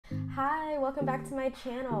Hi, welcome back to my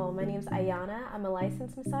channel. My name is Ayana. I'm a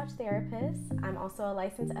licensed massage therapist. I'm also a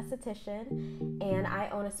licensed esthetician, and I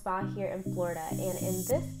own a spa here in Florida. And in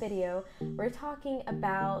this video, we're talking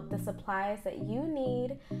about the supplies that you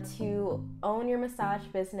need to own your massage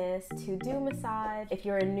business, to do massage. If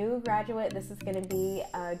you're a new graduate, this is going to be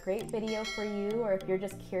a great video for you, or if you're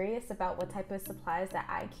just curious about what type of supplies that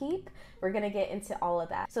I keep, we're going to get into all of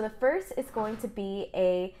that. So the first is going to be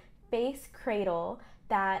a face cradle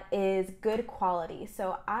that is good quality.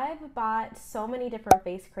 So I've bought so many different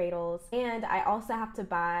face cradles, and I also have to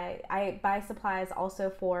buy supplies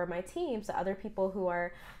also for my team, so other people who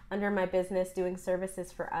are under my business doing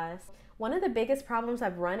services for us. One of the biggest problems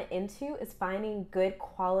I've run into is finding good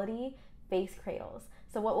quality face cradles.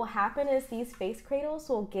 So what will happen is these face cradles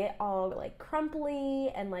will get all like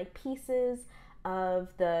crumply, and like pieces of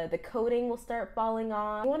the coating will start falling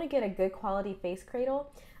off. You want to get a good quality face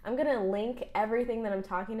cradle. I'm going to link everything that I'm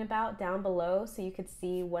talking about down below so you could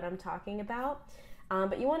see what I'm talking about.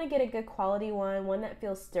 But you want to get a good quality one that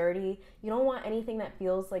feels sturdy. You don't want anything that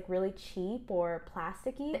feels like really cheap or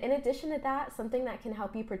plasticky. In addition to that, something that can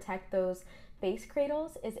help you protect those face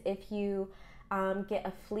cradles is if you get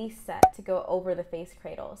a fleece set to go over the face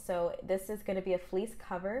cradle. So this is going to be a fleece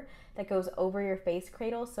cover that goes over your face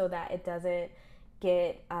cradle so that it doesn't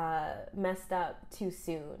get messed up too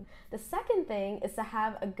soon. The second thing is to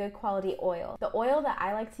have a good quality oil. The oil that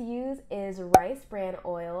I like to use is rice bran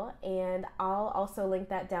oil, and I'll also link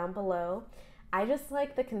that down below. I just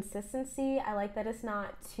like the consistency. I like that it's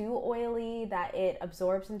not too oily, that it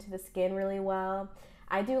absorbs into the skin really well.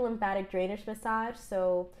 I do lymphatic drainage massage,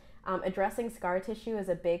 so addressing scar tissue is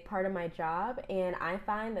a big part of my job, and I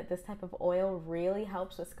find that this type of oil really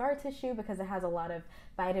helps with scar tissue because it has a lot of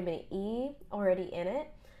vitamin E already in it.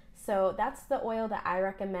 So that's the oil that I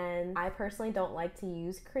recommend. I personally don't like to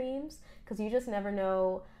use creams because you just never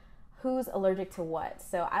know who's allergic to what.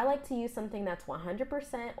 So I like to use something that's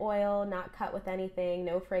 100% oil, not cut with anything,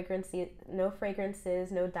 no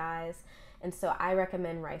fragrances, no dyes. And so I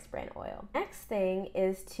recommend rice bran oil. Next thing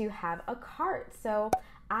is to have a cart. So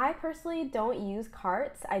I personally don't use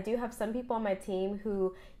carts. I do have some people on my team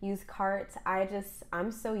who use carts.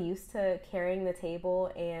 I'm so used to carrying the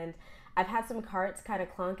table, and I've had some carts kind of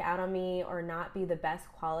clunk out on me or not be the best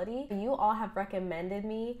quality. You all have recommended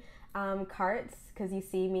me carts because you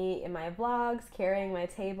see me in my vlogs carrying my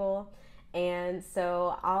table, and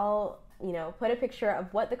so I'll put a picture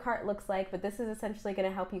of what the cart looks like, but this is essentially going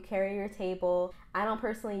to help you carry your table. I don't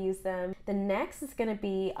personally use them. The next is going to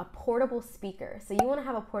be a portable speaker. So you want to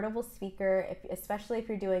have a portable speaker, especially if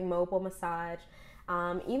you're doing mobile massage.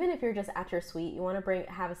 Even if you're just at your suite, you want to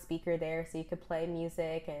have a speaker there so you could play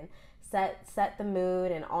music and set the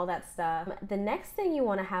mood and all that stuff. The next thing you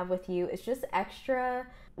want to have with you is just extra,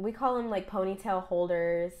 we call them like ponytail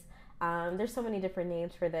holders. There's so many different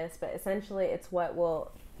names for this, but essentially it's what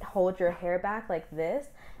will hold your hair back like this.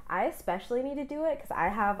 I especially need to do it because I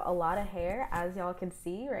have a lot of hair, as y'all can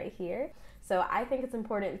see right here. So I think it's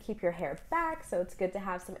important to keep your hair back, so it's good to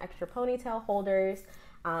have some extra ponytail holders.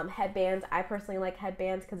 Headbands. I personally like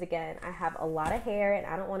headbands because, again, I have a lot of hair and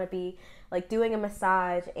I don't want to be like doing a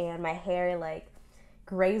massage and my hair like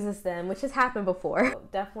grazes them, which has happened before. So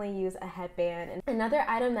definitely use a headband. And another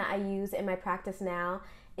item that I use in my practice now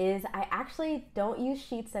is I actually don't use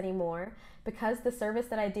sheets anymore because the service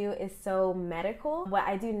that I do is so medical. What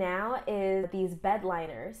I do now is these bed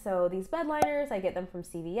liners. So these bed liners, I get them from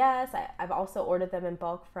CVS. I've also ordered them in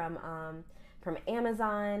bulk from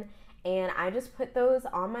Amazon, and I just put those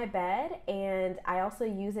on my bed, and I also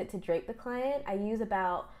use it to drape the client. I use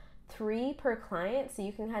about 3 per client, so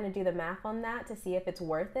you can kind of do the math on that to see if it's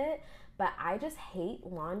worth it. But I just hate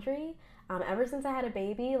laundry. Ever since I had a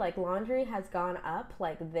baby, like laundry has gone up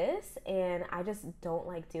like this, and I just don't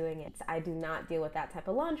like doing it. I do not deal with that type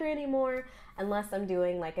of laundry anymore unless I'm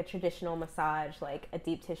doing like a traditional massage, like a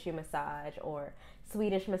deep tissue massage or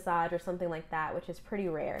Swedish massage or something like that, which is pretty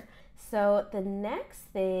rare. So the next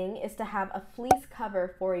thing is to have a fleece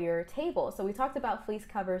cover for your table. So we talked about fleece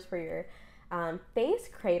covers for your face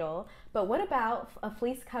cradle, but what about a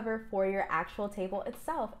fleece cover for your actual table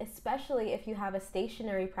itself, especially if you have a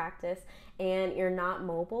stationary practice and you're not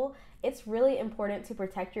mobile? It's really important to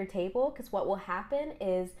protect your table because what will happen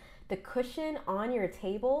is the cushion on your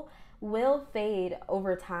table will fade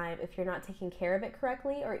over time if you're not taking care of it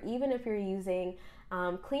correctly, or even if you're using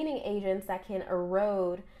cleaning agents that can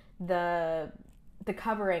erode the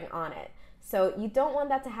covering on it. So you don't want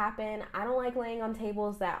that to happen. I don't like laying on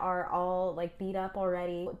tables that are all like beat up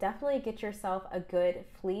already. Definitely get yourself a good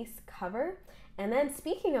fleece cover. And then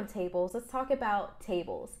speaking of tables, let's talk about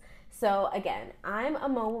tables. So again, I'm a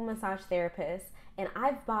mobile massage therapist, and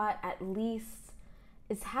I've bought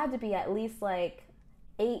it's had to be at least like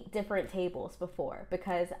 8 different tables before,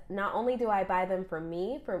 because not only do I buy them for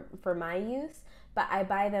me, for my use, but I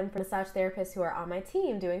buy them for massage therapists who are on my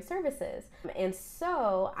team doing services. And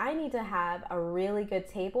so I need to have a really good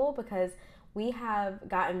table, because we have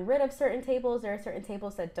gotten rid of certain tables. There are certain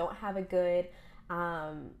tables that don't have a good,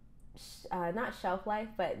 not shelf life,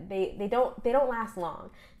 but they don't last long.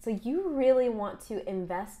 So you really want to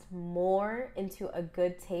invest more into a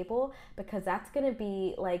good table, because that's gonna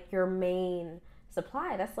be like your main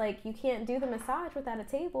supply. That's like, you can't do the massage without a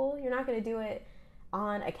table. You're not gonna do it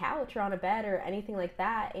on a couch or on a bed or anything like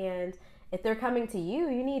that. And if they're coming to you,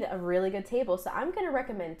 you need a really good table. So I'm gonna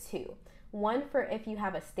recommend 2. One for if you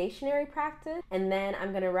have a stationary practice, and then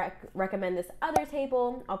I'm gonna recommend this other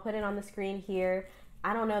table. I'll put it on the screen here.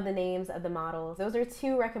 I don't know the names of the models. Those are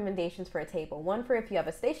 2 recommendations for a table. One for if you have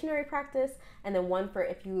a stationary practice, and then one for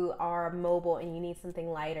if you are mobile and you need something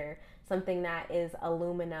lighter, something that is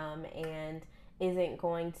aluminum and isn't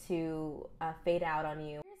going to fade out on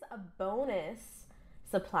you. Here's a bonus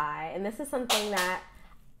supply, and this is something that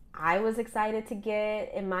I was excited to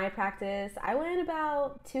get in my practice. I went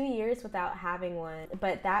about 2 years without having one,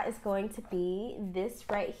 but that is going to be this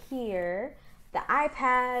right here, the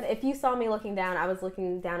iPad. If you saw me looking down, I was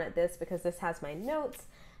looking down at this because this has my notes,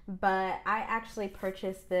 but I actually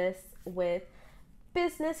purchased this with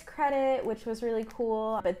business credit, which was really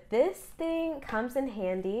cool. But this thing comes in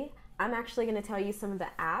handy. I'm actually going to tell you some of the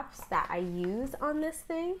apps that I use on this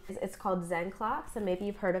thing. It's called Zen Clock, so maybe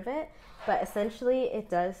you've heard of it, but essentially it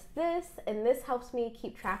does this, and this helps me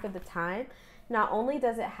keep track of the time. Not only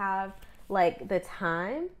does it have like the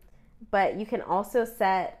time, but you can also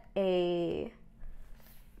set a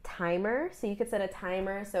timer. So you could set a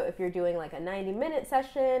timer. So if you're doing like a 90-minute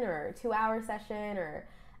session or a 2-hour session or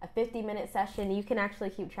a 50-minute session, you can actually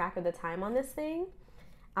keep track of the time on this thing.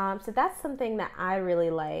 So that's something that I really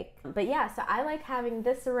like. But yeah, so I like having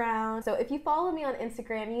this around. So if you follow me on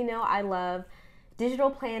Instagram, you know I love digital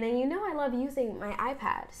planning. You know I love using my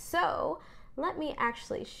iPad. So let me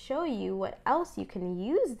actually show you what else you can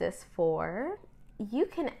use this for. You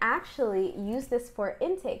can actually use this for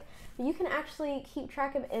intake. You can actually keep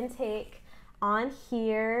track of intake on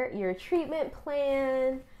here, your treatment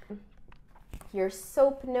plan, your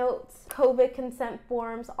soap notes, COVID consent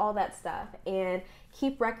forms, all that stuff, and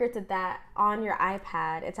keep records of that on your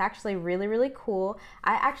iPad. It's actually really, really cool.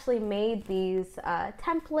 I actually made these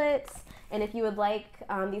templates, and if you would like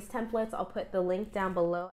these templates, I'll put the link down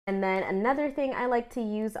below. And then another thing I like to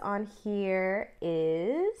use on here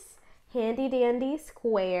is handy dandy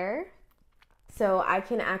Square. So I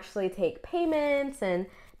can actually take payments and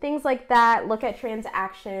things like that, look at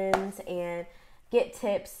transactions, and get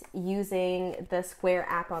tips using the Square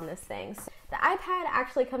app on this thing. So the iPad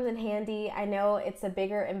actually comes in handy. I know it's a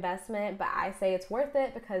bigger investment, but I say it's worth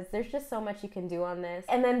it because there's just so much you can do on this.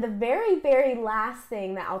 And then the very, very last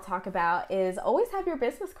thing that I'll talk about is always have your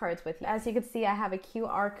business cards with you. As you can see, I have a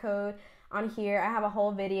QR code on here. I have a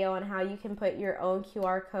whole video on how you can put your own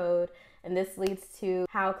QR code, and this leads to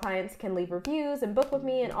how clients can leave reviews and book with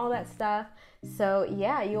me and all that stuff. So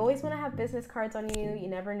yeah, you always want to have business cards on you. You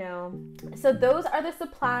never know. So those are the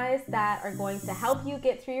supplies that are going to help you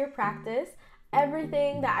get through your practice.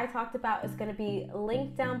 Everything that I talked about is going to be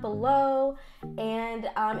linked down below. And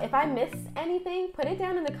if I missed anything, put it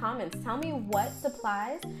down in the comments. Tell me what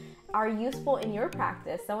supplies are useful in your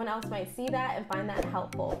practice. Someone else might see that and find that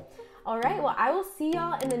helpful. All right, well, I will see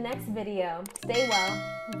y'all in the next video. Stay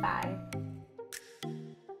well. Bye.